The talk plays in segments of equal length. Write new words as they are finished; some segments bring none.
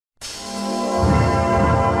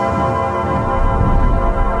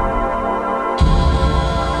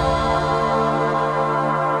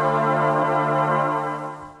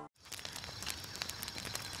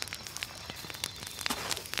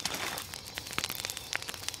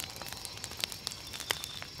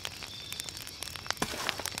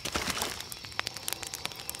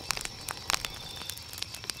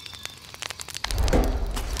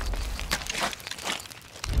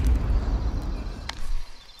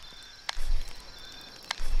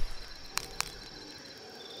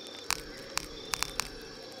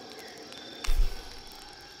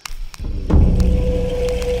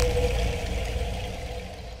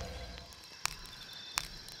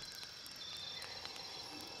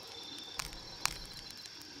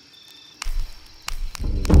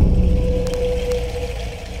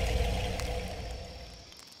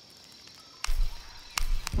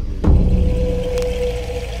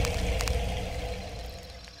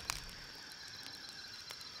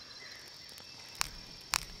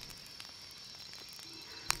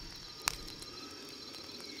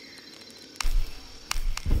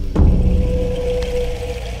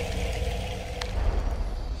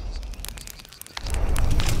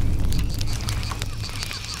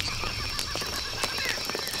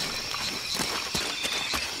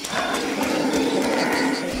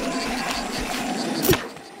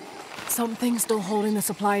something still holding the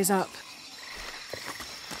supplies up.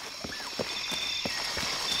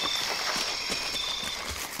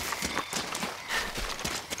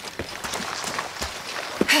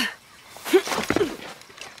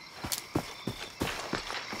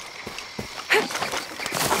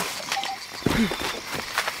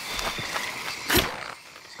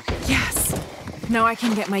 Yes! Now I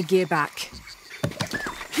can get my gear back.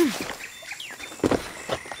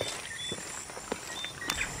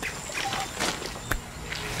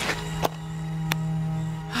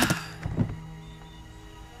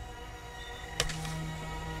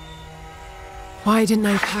 Why didn't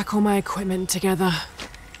I pack all my equipment together?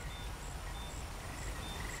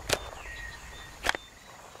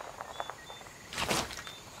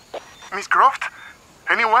 Miss Croft?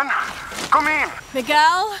 Anyone? Come in!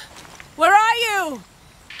 Miguel? Where are you?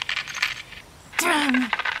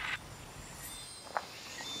 Damn.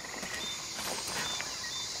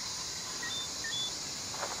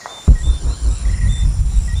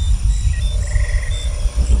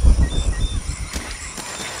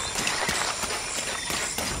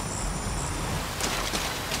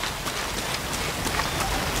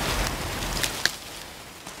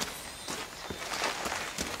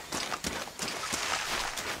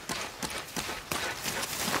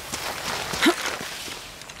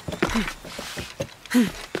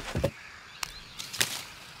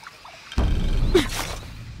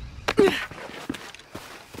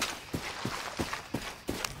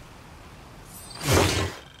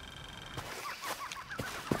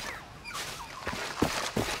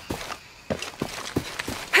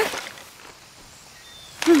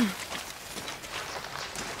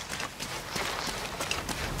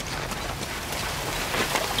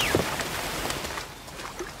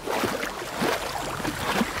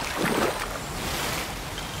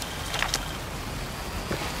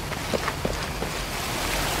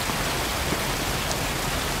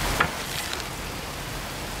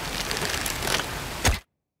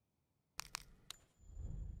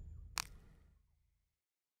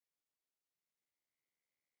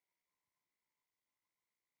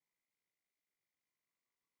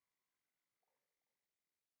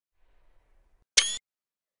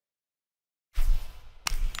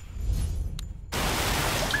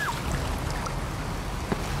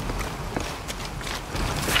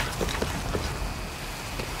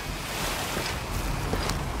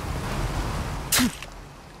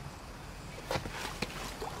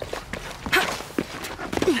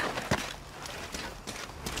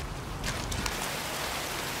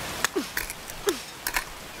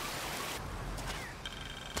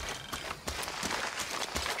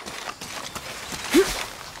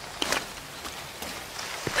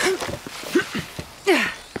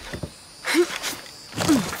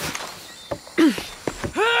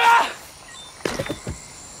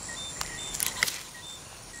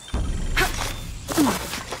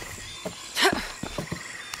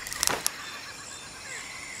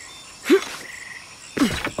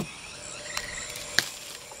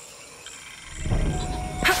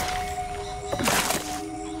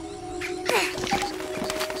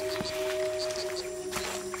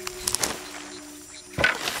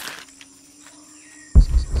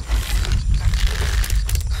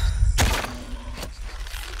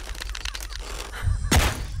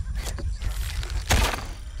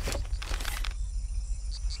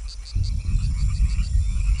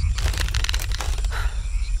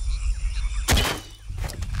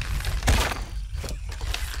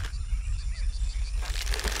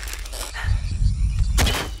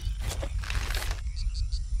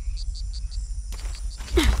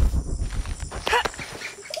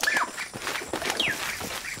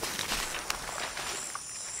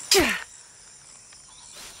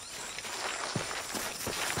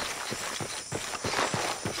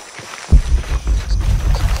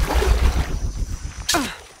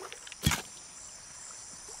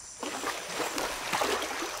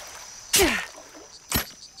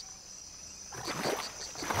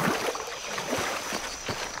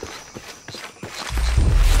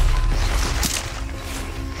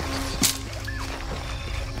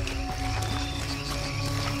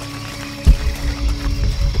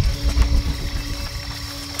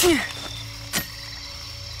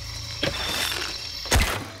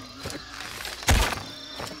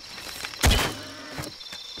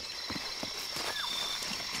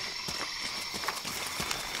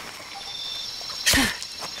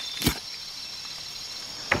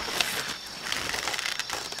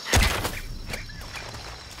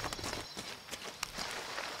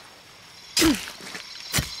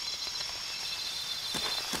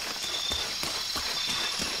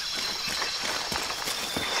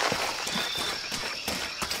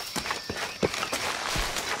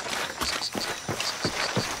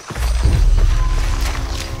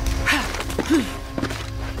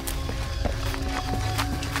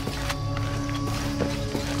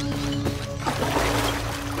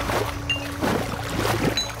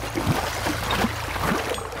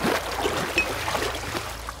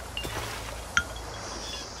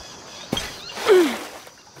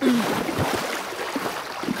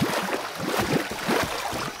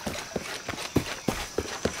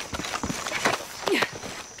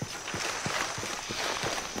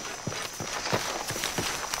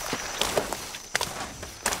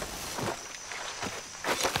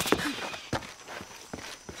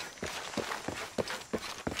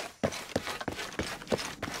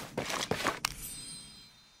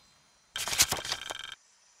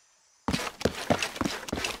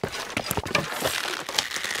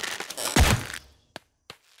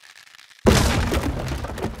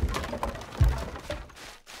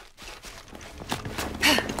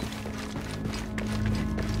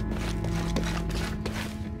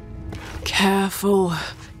 Careful,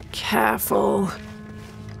 careful.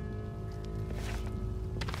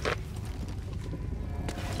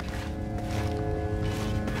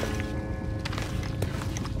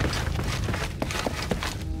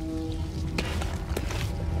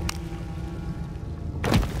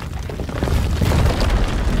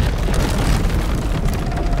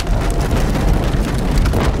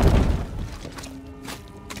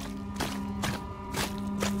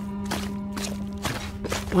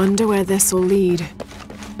 Wonder where this will lead.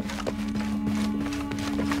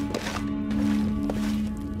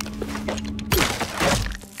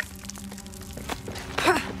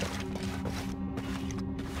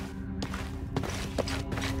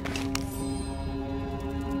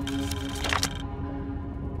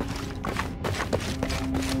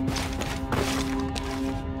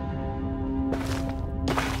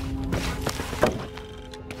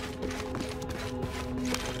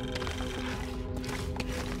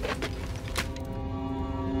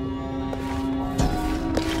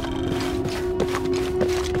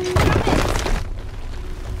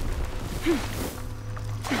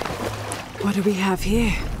 What do we have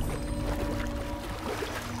here?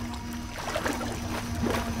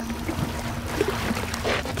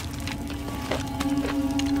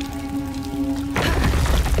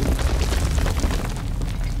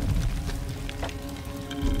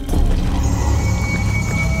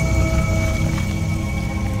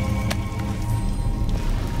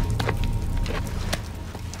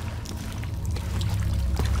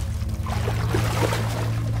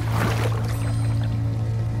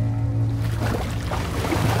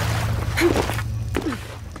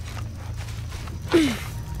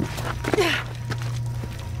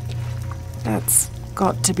 That's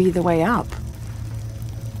got to be the way up.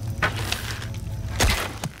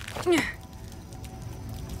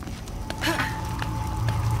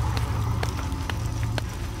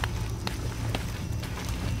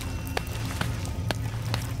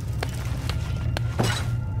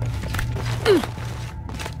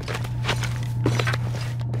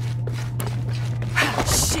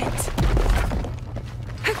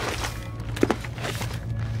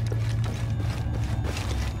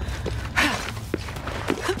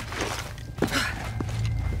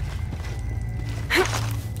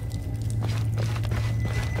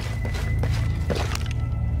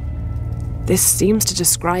 This seems to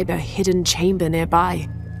describe a hidden chamber nearby.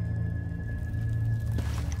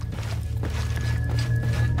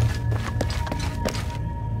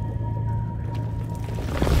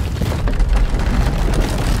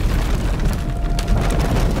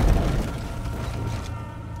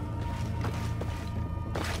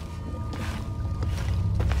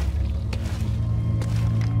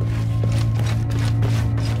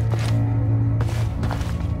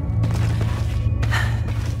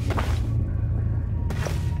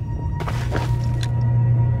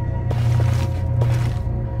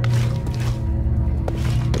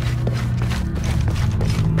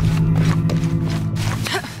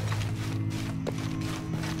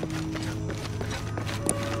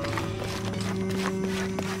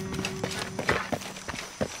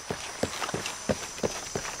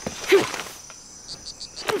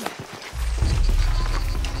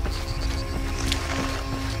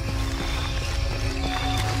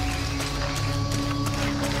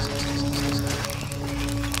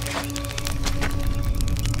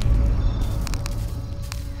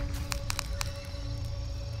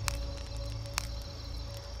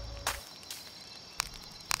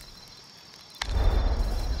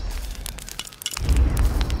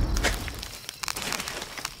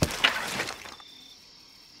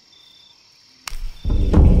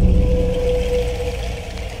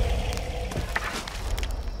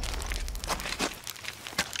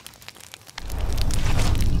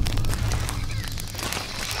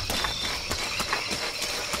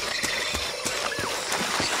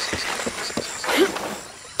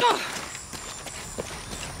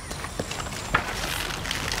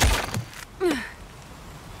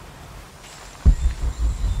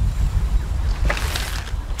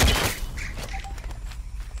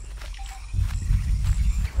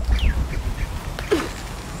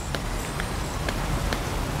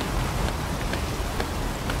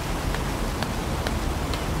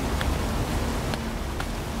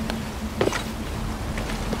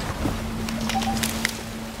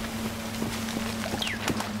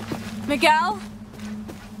 Miguel?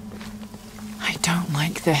 I don't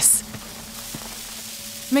like this.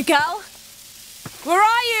 Miguel? Where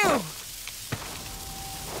are you?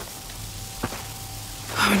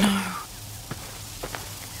 Oh no.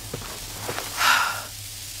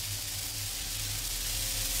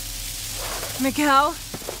 Miguel?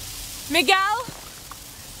 Miguel?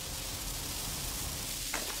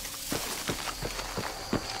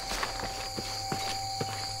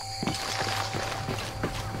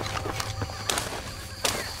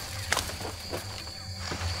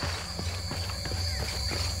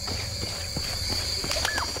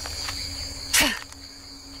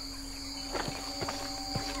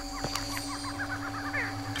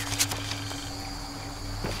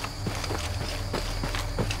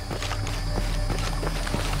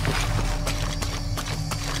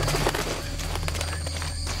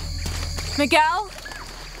 Miguel?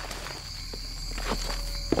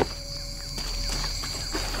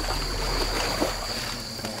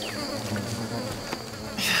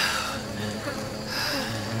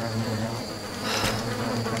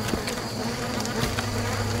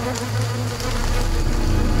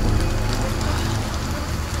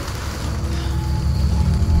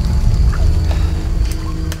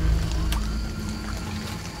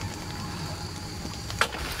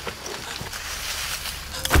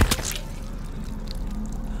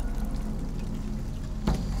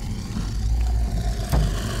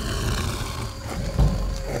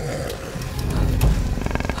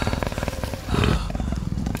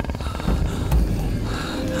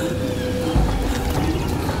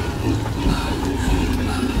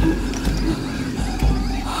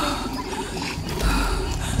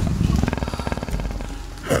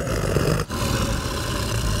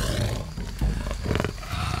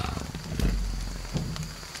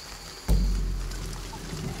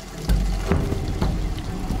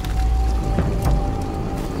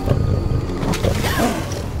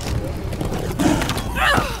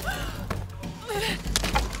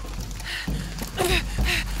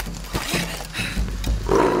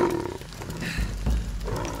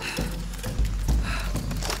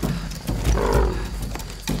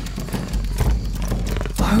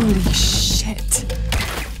 Holy shit.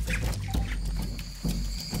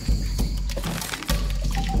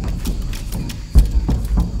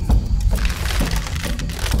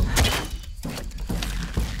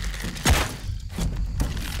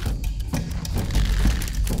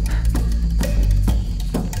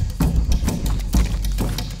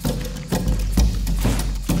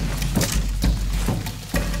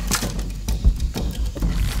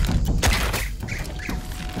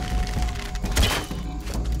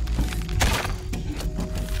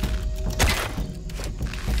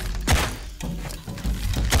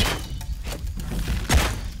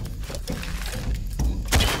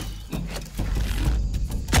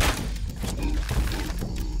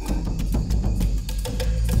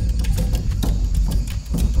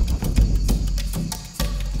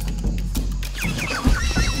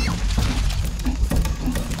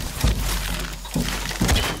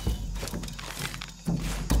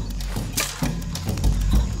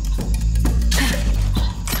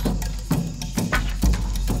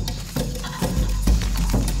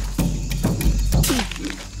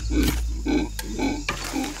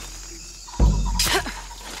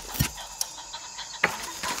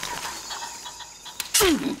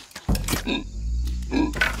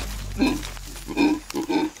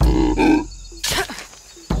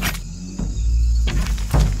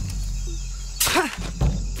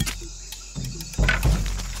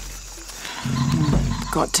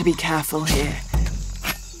 Got to be careful here.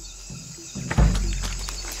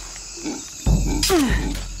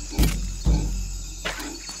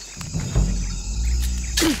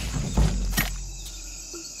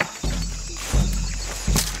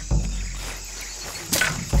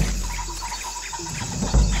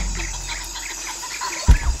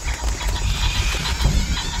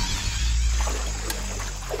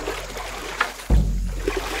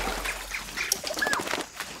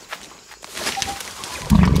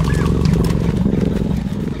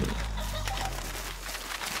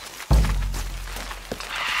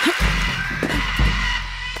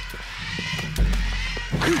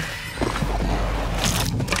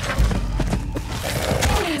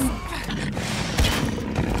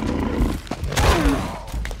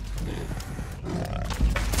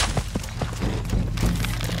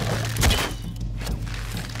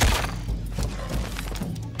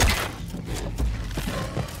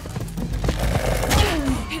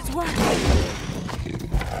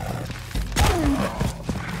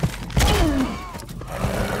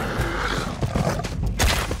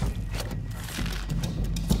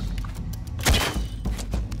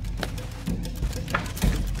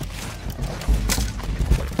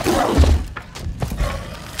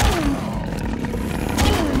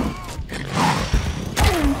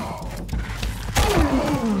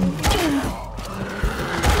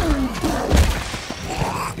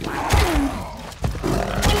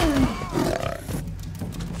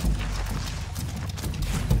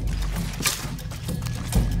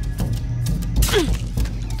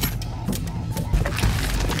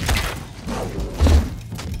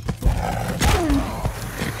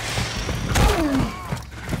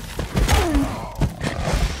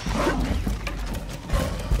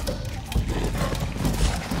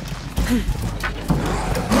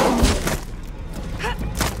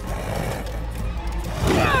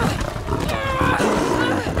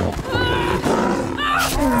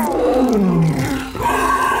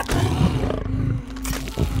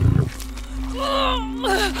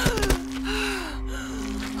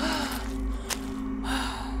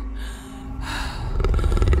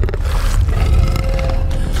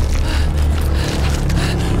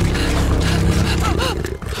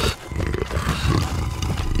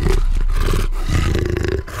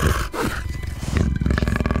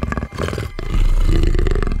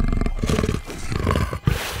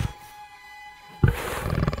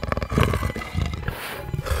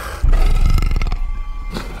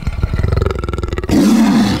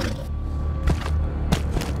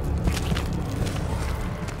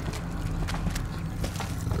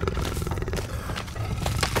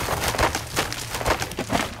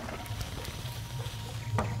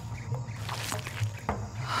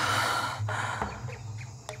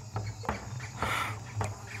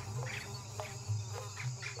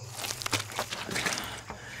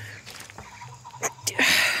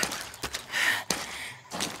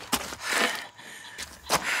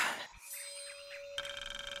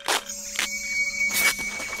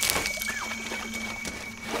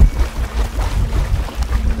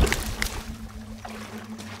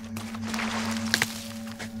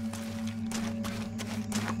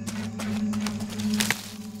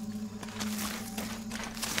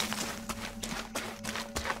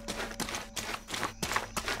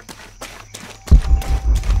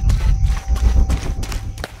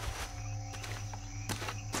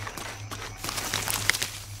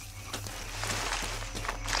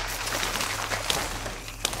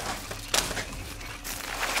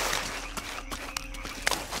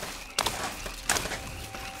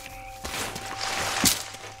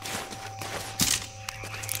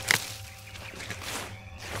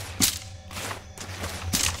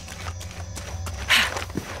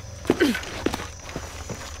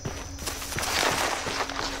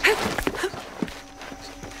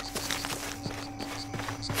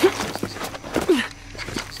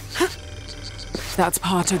 That's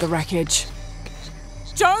part of the wreckage.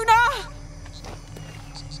 Jonah!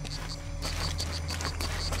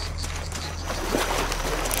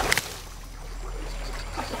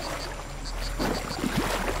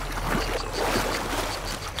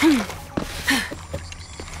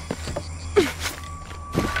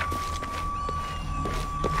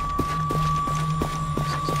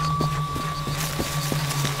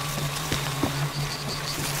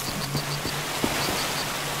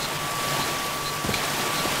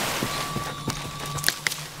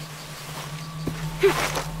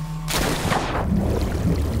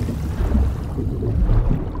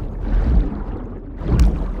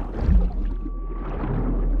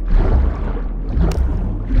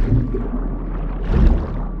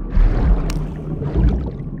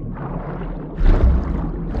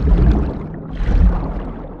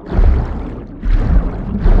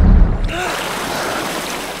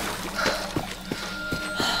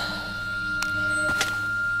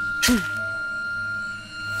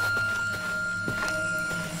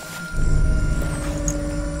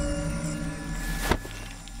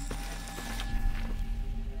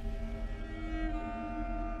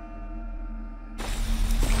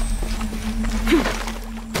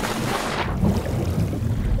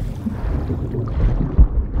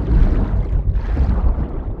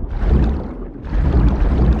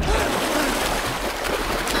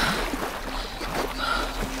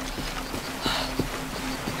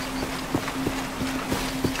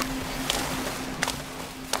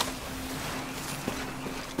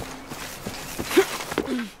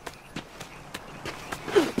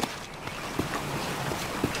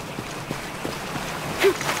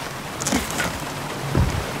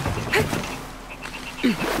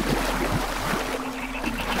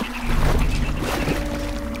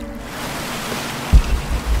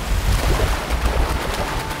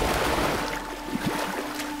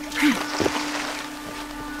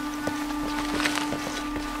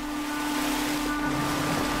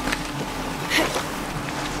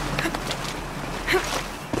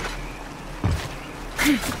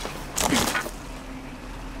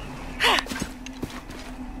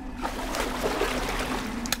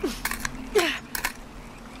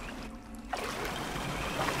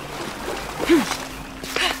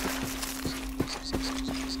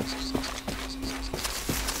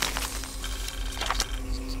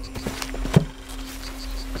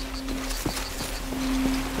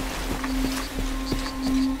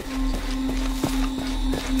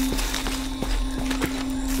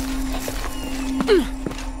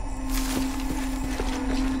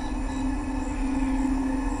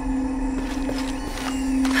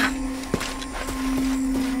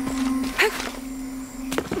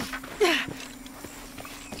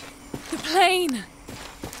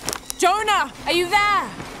 Jonah, are you there?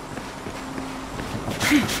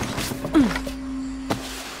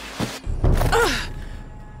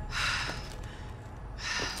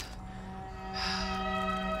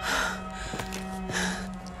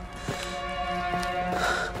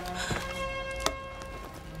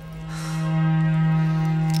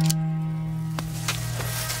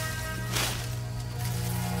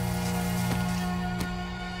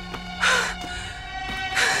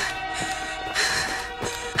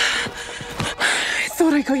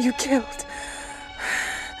 I got you killed.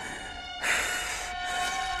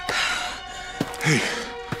 Hey,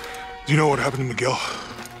 do you know what happened to Miguel?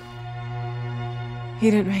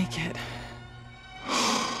 He didn't make it.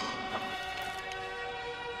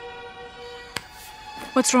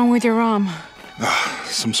 What's wrong with your arm?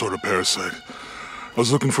 Some sort of parasite. I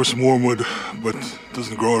was looking for some wormwood, but it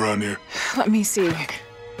doesn't grow around here. Let me see.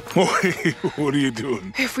 Oh, hey, what are you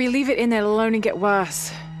doing? If we leave it in there, it'll only get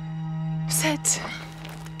worse. Sit.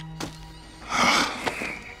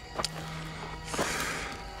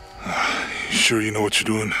 Sure you know what you're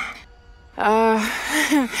doing? I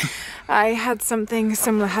had something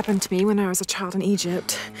similar happen to me when I was a child in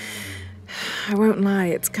Egypt. I won't lie,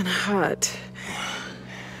 it's gonna hurt.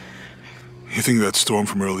 You think that storm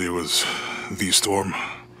from earlier was the storm?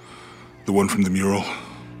 The one from the mural?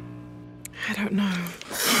 I don't know.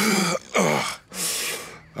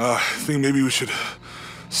 I think maybe we should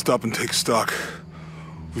stop and take stock.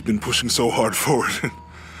 We've been pushing so hard forward and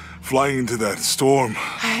flying into that storm.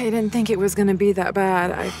 I didn't think it was gonna be that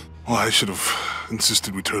bad. Well, I should have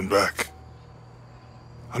insisted we turn back.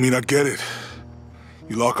 I mean, I get it.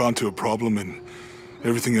 You lock onto a problem and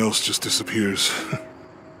everything else just disappears.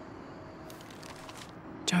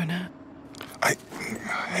 Jonah.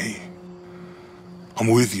 Hey, I'm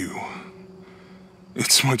with you.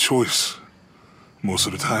 It's my choice, most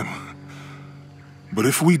of the time. But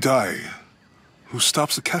if we die, who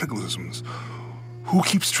stops the cataclysms? Who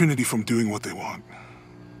keeps Trinity from doing what they want?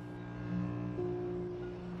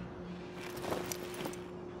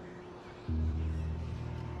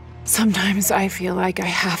 Sometimes I feel like I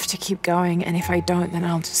have to keep going, and if I don't, then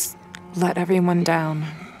I'll just let everyone down.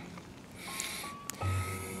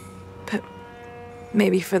 But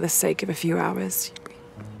maybe for the sake of a few hours,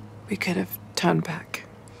 we could have turned back.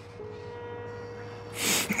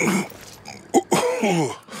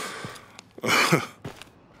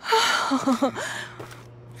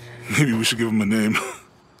 Maybe we should give him a name.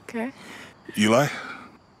 Okay. Eli?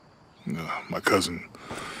 No, my cousin.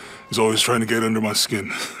 He's always trying to get under my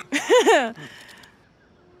skin.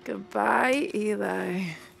 Goodbye, Eli.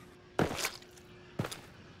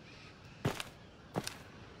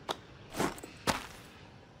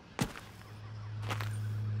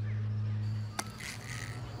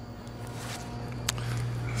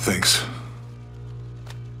 Thanks.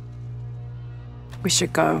 We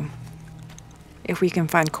should go. If we can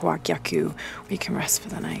find Kwakyaku, we can rest for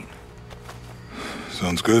the night.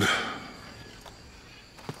 Sounds good.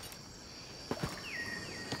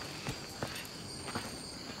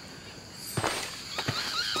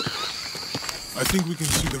 I think we can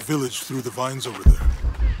see the village through the vines over there.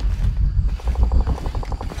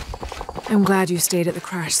 I'm glad you stayed at the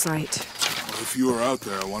crash site. Well, if you were out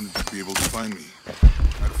there, I wanted you to be able to find me. I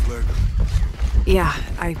had a flare gun. Yeah,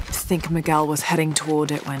 I think Miguel was heading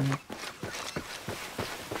toward it when...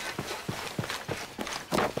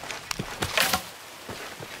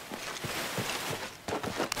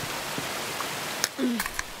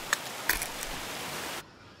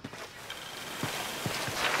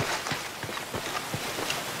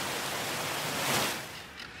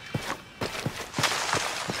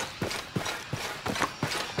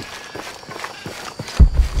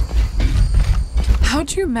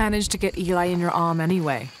 How'd you manage to get Eli in your arm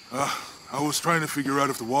anyway? I was trying to figure out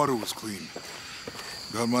if the water was clean.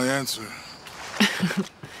 Got my answer.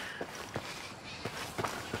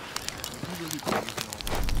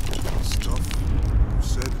 Stuff you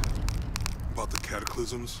said about the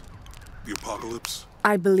cataclysms, the apocalypse.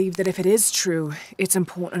 I believe that if it is true, it's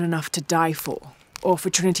important enough to die for, or for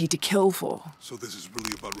Trinity to kill for. So this is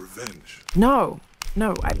really about revenge. No.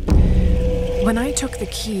 When I took the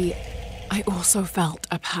key, I also felt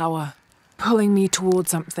a power pulling me toward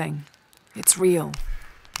something. It's real.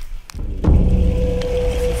 Is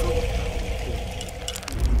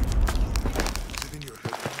it in your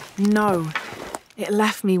head? No, it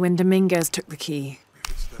left me when Dominguez took the key.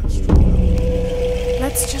 If it's that strong.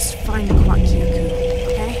 Let's just find the Kwakyaku,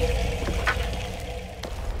 okay?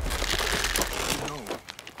 No,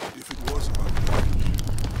 if it was about that,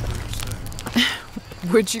 I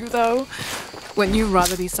understand. Would you, though? Wouldn't you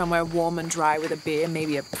rather be somewhere warm and dry with a beer,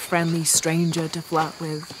 maybe a friendly stranger to flirt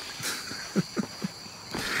with?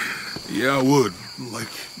 Yeah, I would, like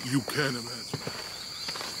you can imagine.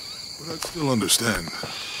 But I'd still understand.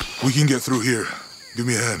 We can get through here. Give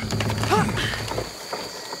me a hand.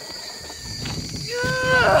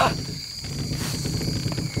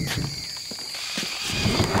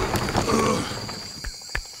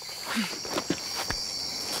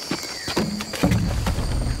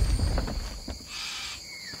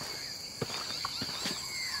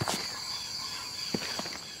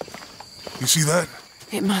 You see that?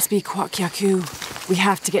 It must be Kwakyaku. We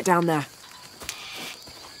have to get down there.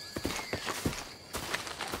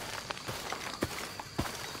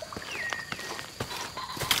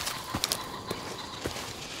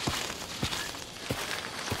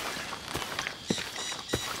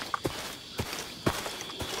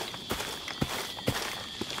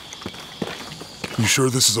 You sure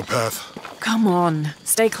this is a path? Come on,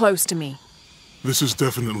 stay close to me. This is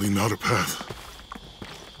definitely not a path.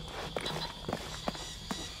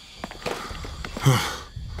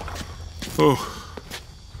 Oh.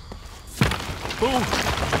 Oh,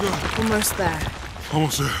 God. Almost there.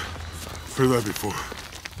 Almost there. Heard that before.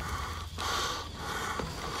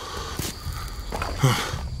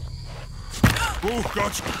 Oh,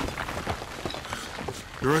 gotcha.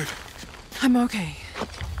 You right? I'm okay.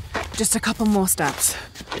 Just a couple more steps.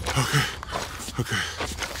 Okay.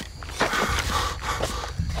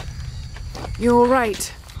 You're all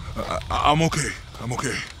right. I'm okay. I'm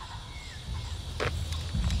okay.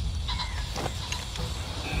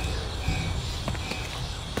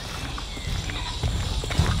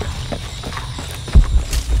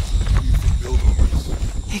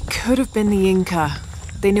 It could have been the Inca.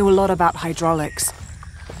 They knew a lot about hydraulics.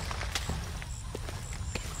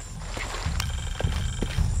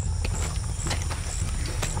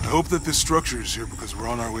 I hope that this structure is here because we're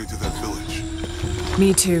on our way to that village.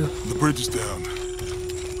 Me too. The bridge is down.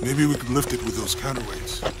 Maybe we could lift it with those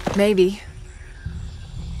counterweights. Maybe.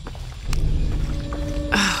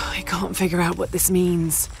 figure out what this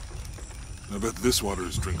means. I bet this water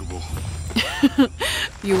is drinkable.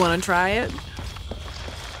 You want to try it?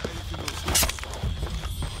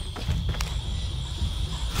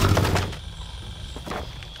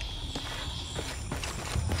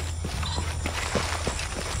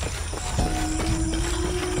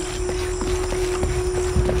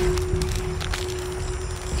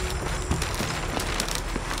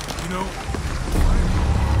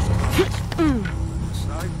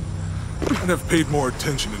 I'd have paid more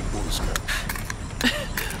attention in Boy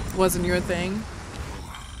Scouts. Wasn't your thing?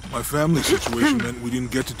 My family situation meant we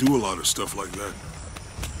didn't get to do a lot of stuff like that.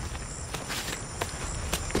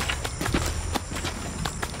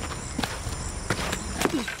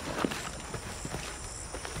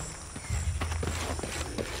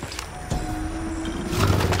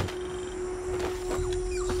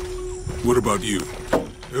 What about you?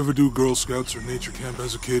 Ever do Girl Scouts or nature camp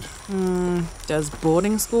as a kid? Does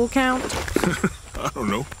boarding school count? I don't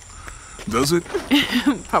know. Does it?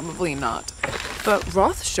 Probably not. But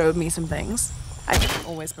Roth showed me some things. I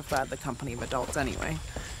always preferred the company of adults anyway.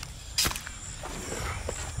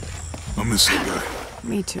 Yeah. I miss that guy.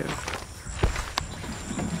 Me too.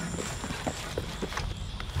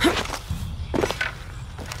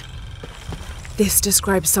 This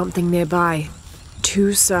describes something nearby.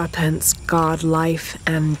 2 serpents guard life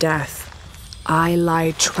and death. I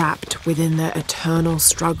lie trapped within their eternal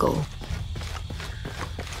struggle.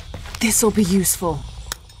 This'll be useful.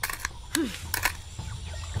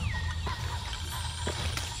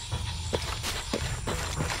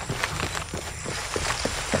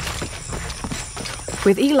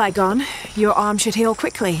 With Eli gone, your arm should heal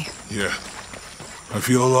quickly. Yeah. I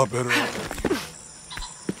feel a lot better.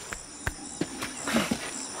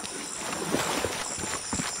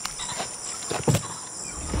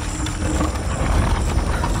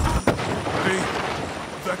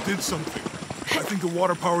 Something. I think the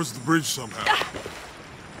water powers the bridge somehow.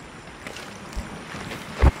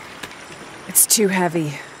 It's too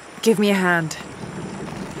heavy. Give me a hand.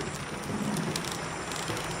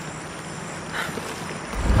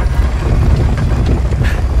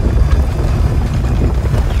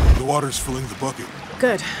 The water's filling the bucket.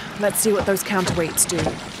 Good. Let's see what those counterweights do.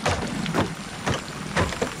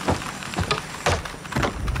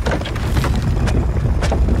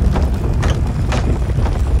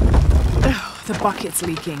 The bucket's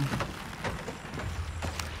leaking.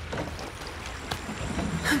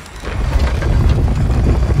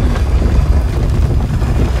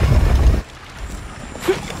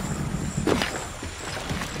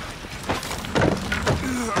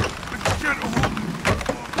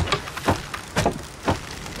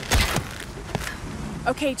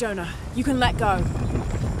 Okay, Jonah, you can let go.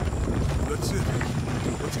 That's it.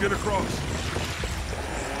 Let's get across.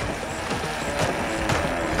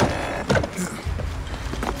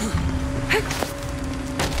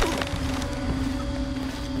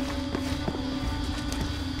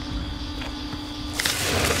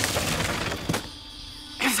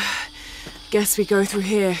 Guess we go through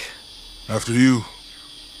here. After you.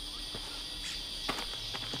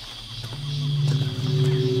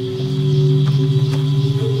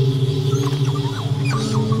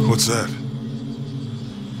 What's that?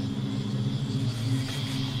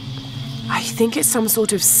 I think it's some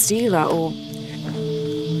sort of sealer or...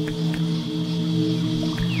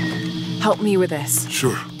 Help me with this.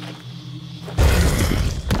 Sure.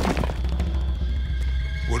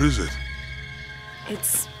 What is it?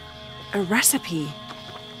 It's a recipe.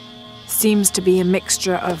 Seems to be a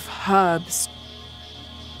mixture of herbs.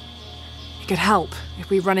 It could help if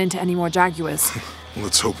we run into any more jaguars.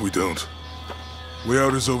 Let's hope we don't. Way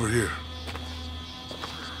out is over here.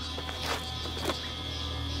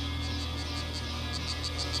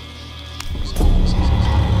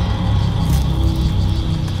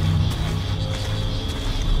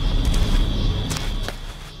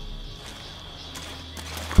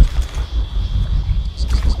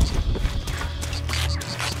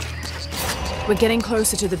 We're getting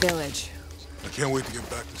closer to the village. I can't wait to get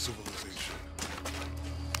back to civilization.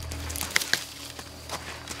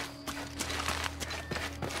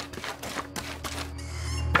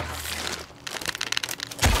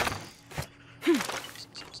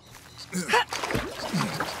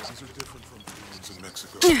 These are different from the ones in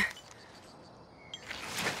Mexico.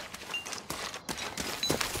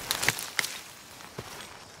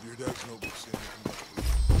 Your dad's notebook say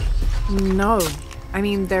anything about No. I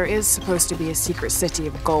mean, there is supposed to be a secret city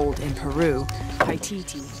of gold in Peru.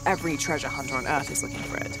 Paititi. Every treasure hunter on Earth is looking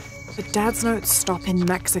for it. But Dad's notes stop in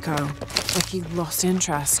Mexico. Like he lost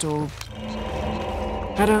interest or...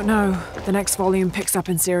 I don't know. The next volume picks up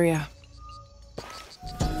in Syria.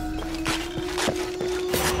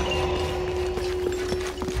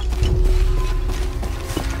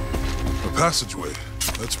 passageway.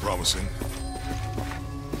 That's promising.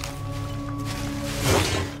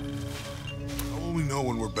 How will we know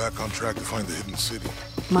when we're back on track to find the hidden city?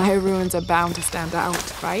 Maya ruins are bound to stand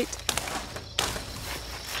out, right?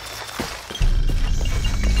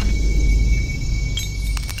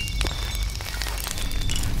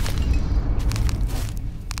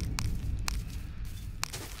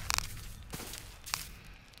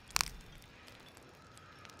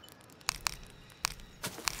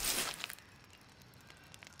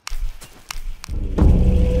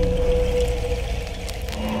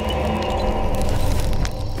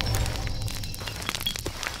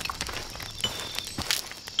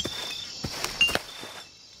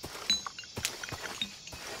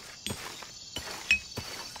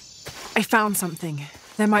 I found something.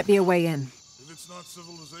 There might be a way in. If it's not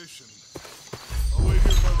civilization, I'll wait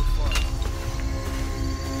here by the fire.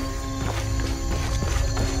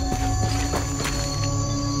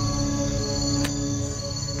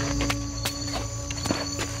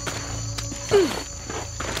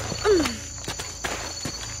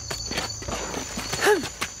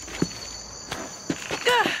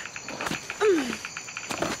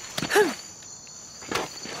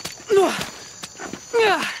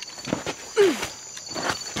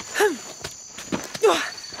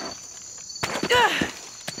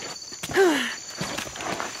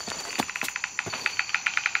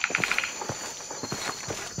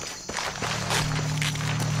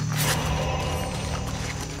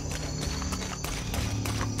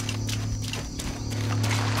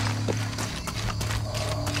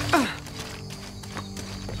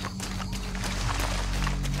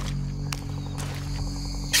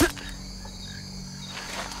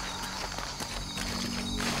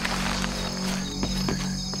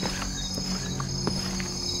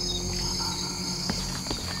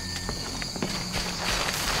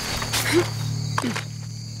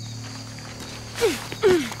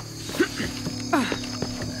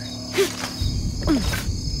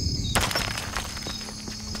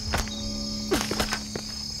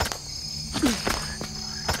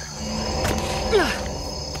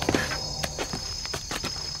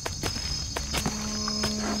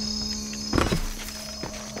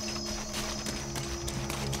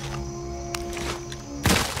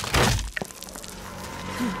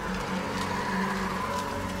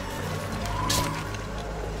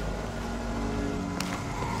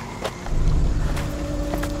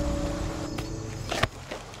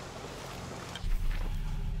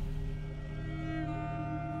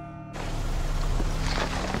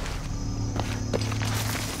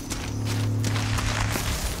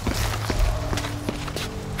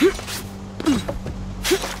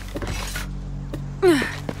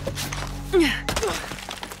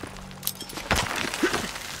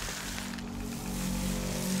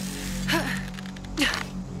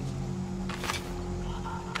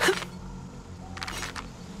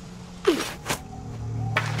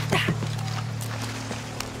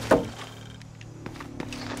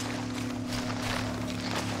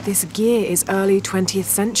 This gear is early 20th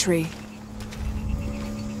century.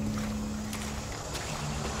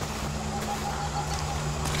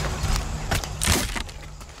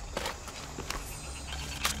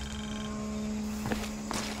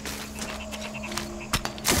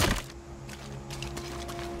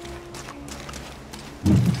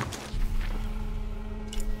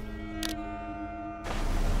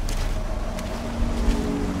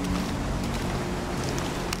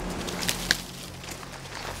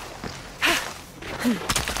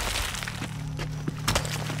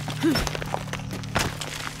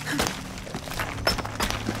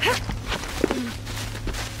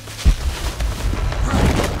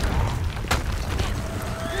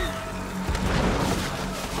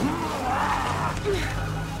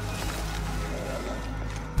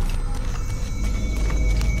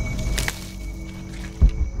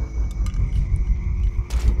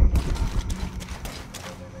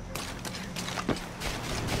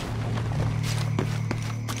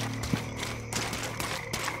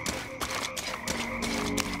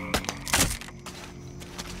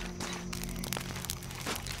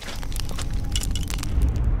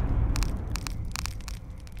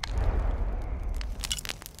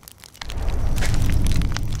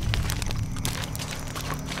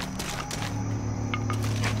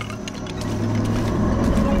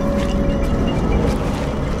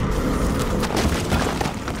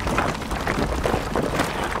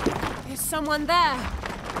 Someone there.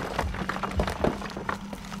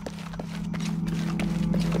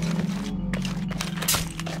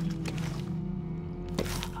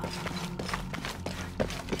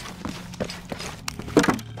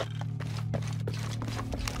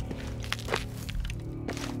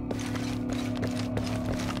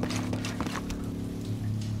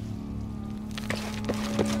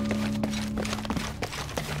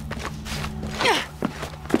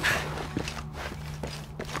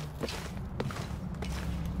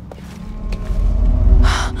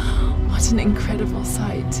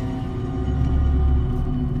 sight.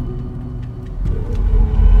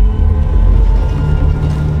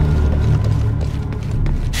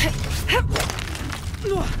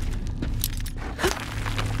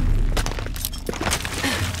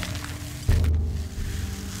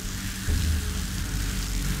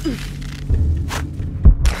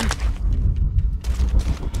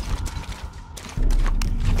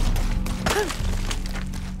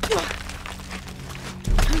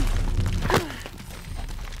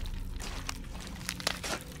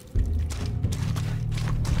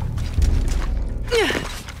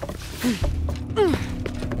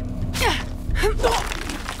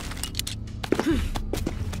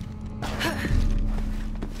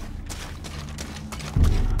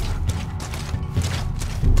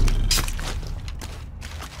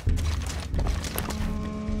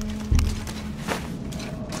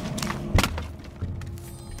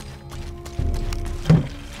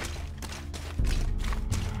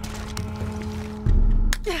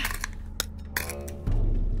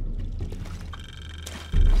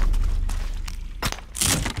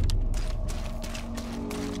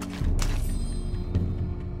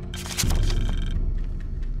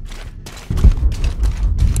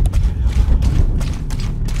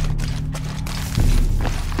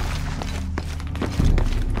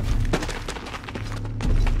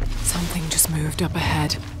 Moved up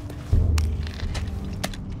ahead.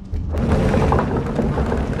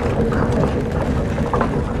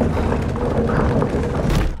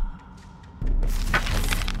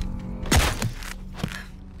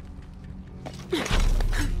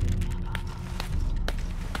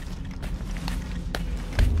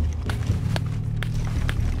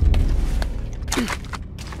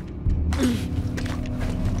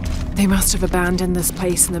 They must have abandoned this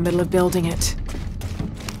place in the middle of building it.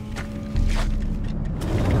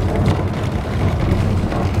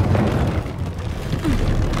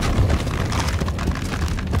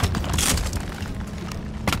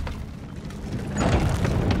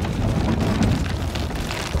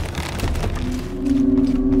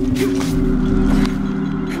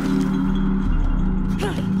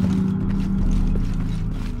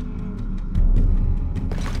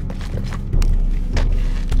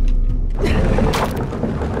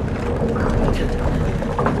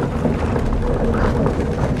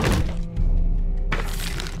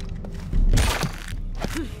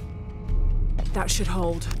 That should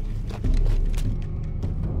hold.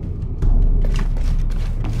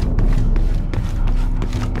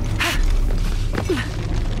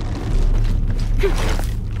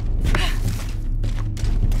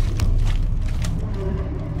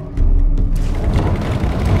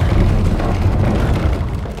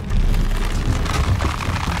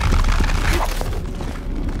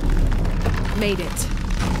 Made it.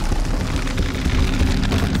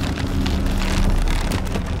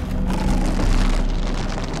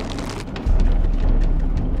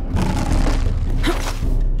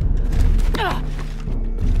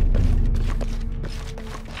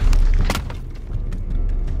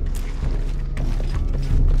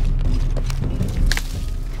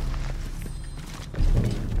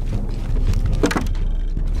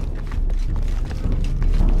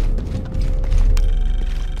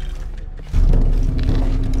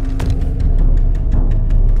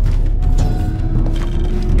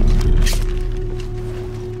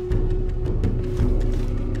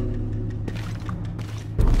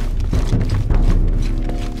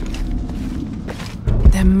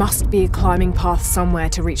 There must be a climbing path somewhere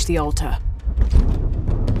to reach the altar.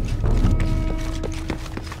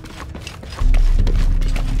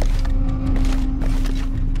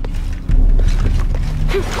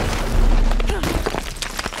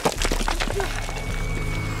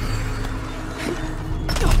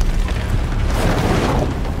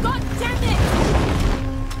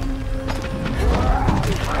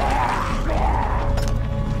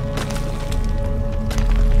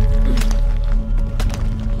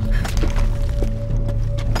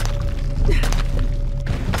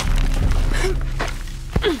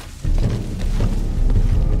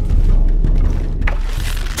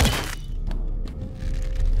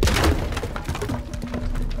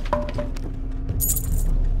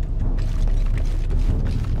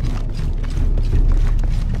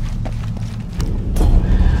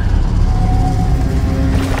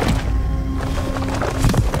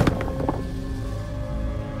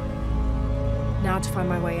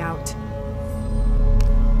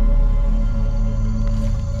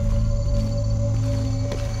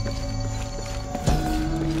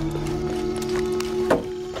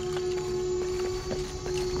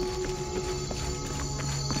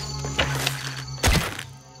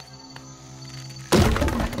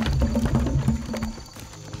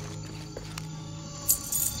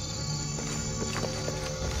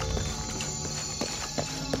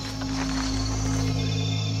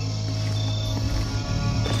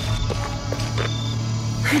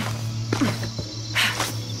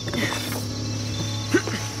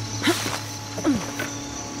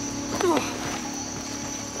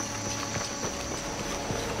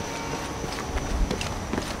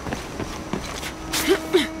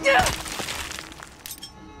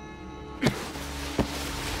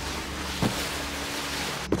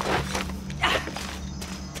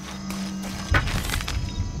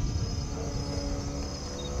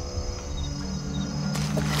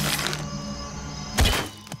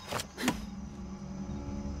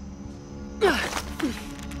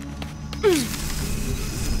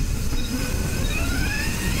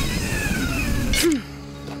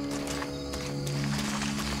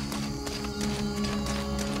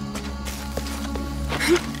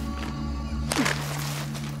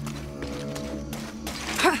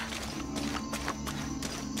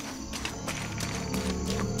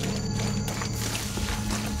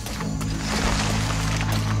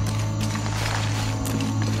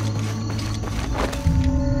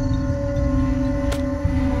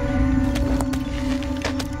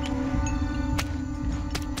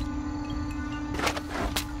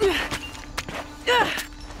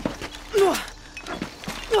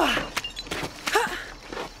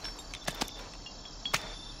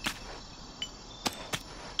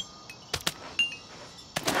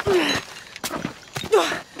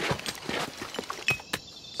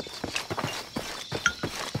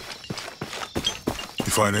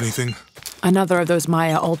 Find anything? Another of those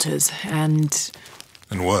Maya altars, and...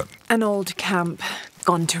 And what? An old camp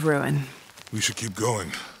gone to ruin. We should keep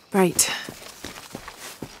going. Right.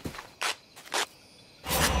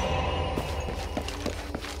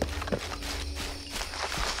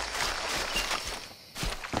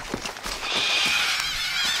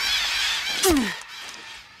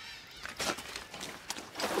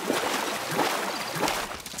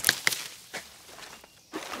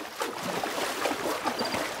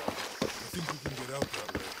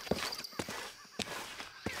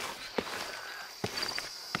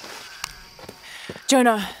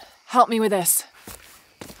 Jonah, help me with this.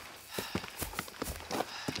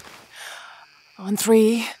 On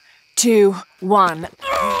 3, 2, 1.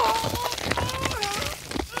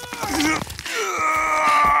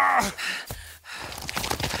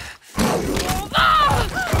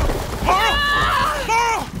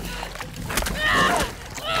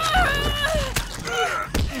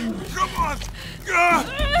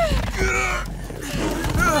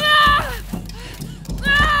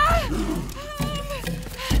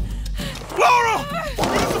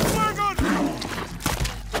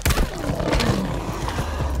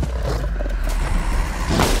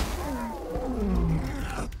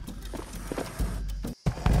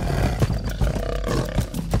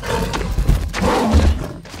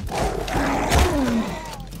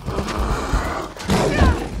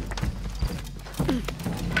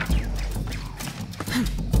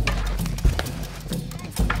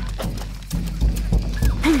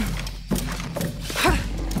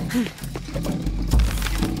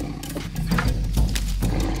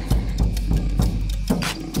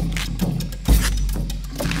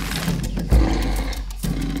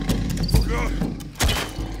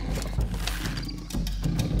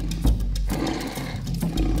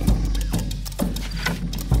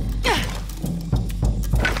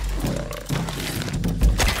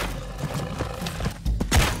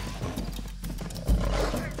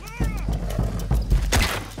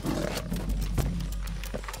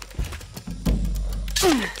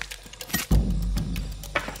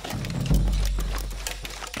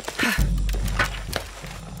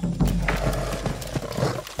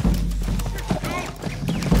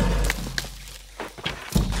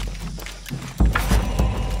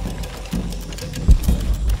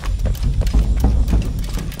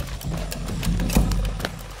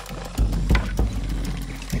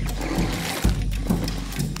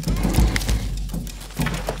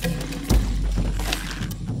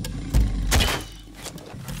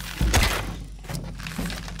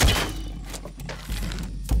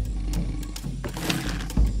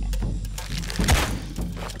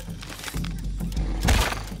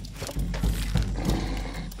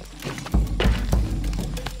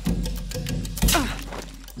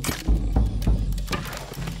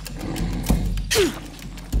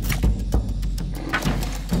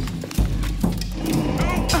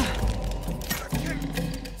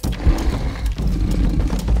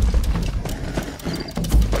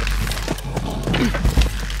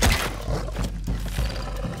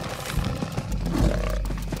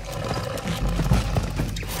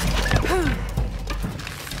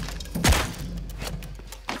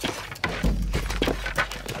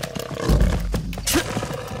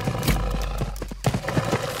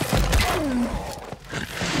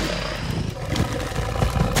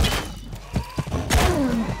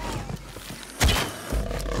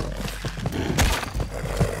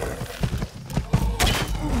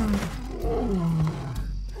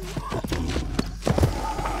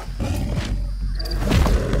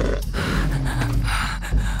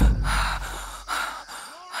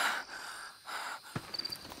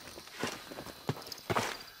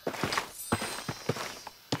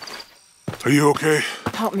 Are you okay?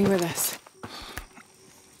 Help me with this.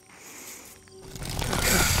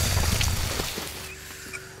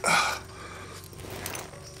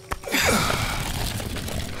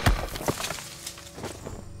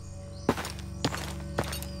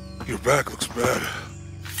 back looks bad.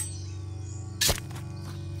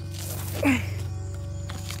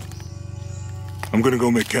 I'm gonna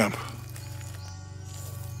go make camp.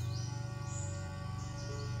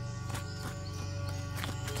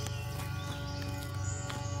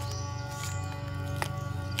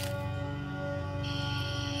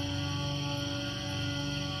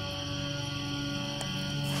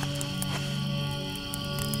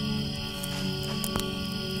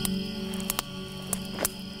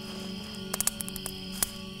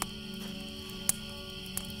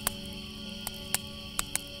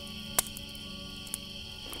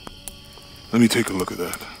 Let me take a look at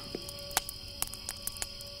that.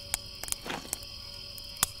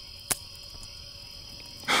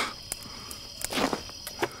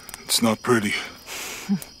 It's not pretty.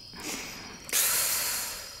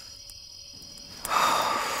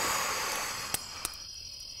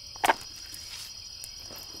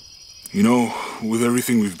 You know, with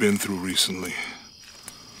everything we've been through recently,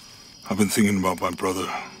 I've been thinking about my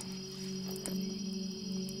brother.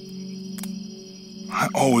 I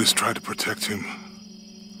always tried to protect him.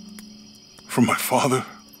 From my father.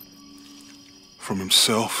 From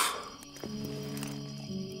himself.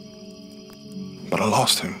 But I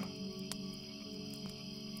lost him.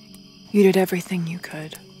 You did everything you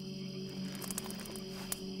could.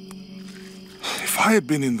 If I had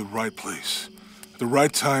been in the right place, at the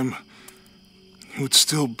right time, he would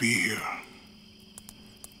still be here.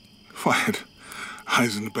 If I had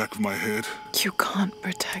eyes in the back of my head. You can't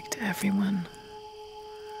protect everyone.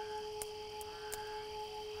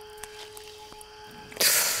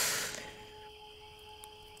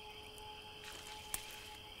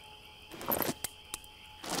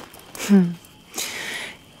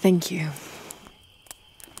 Thank you.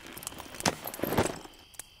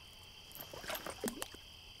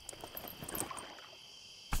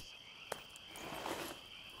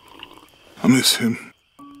 I miss him.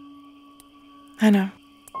 I know.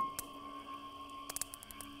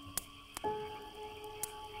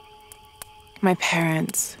 My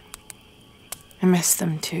parents. I miss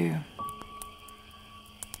them too.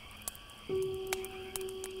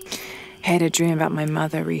 I had a dream about my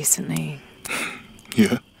mother recently.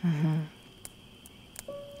 Yeah?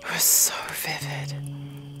 It was so vivid.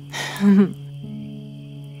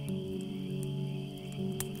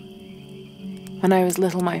 When I was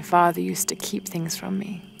little, my father used to keep things from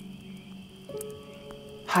me.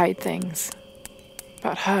 Hide things.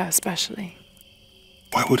 About her, especially.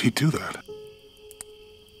 Why would he do that?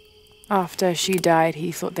 After she died,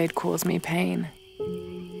 he thought they'd cause me pain.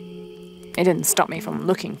 It didn't stop me from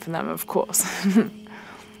looking for them, of course.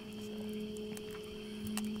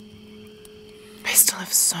 I still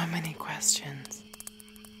have so many questions.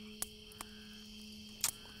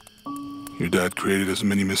 Your dad created as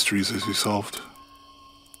many mysteries as he solved.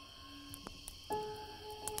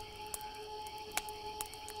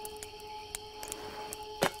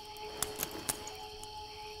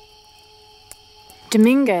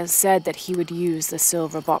 Dominguez said that he would use the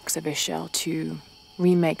silver box of Ishel to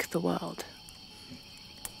remake the world.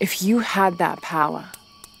 If you had that power,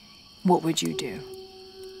 what would you do?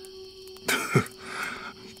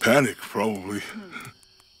 Panic, probably.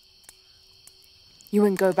 You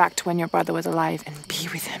wouldn't go back to when your brother was alive and be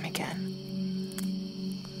with him again.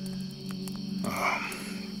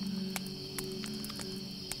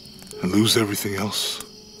 And lose everything else?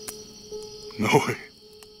 No way.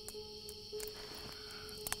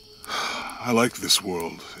 I like this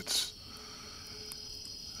world. It's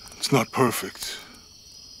not perfect.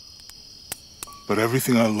 But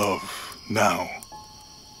everything I love now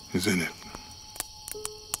is in it.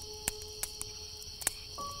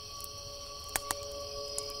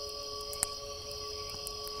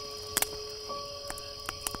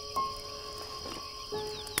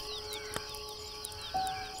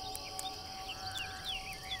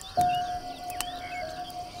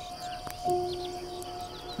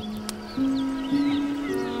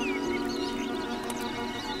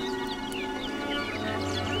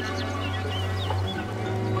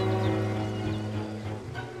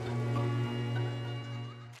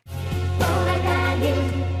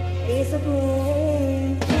 Di sebuah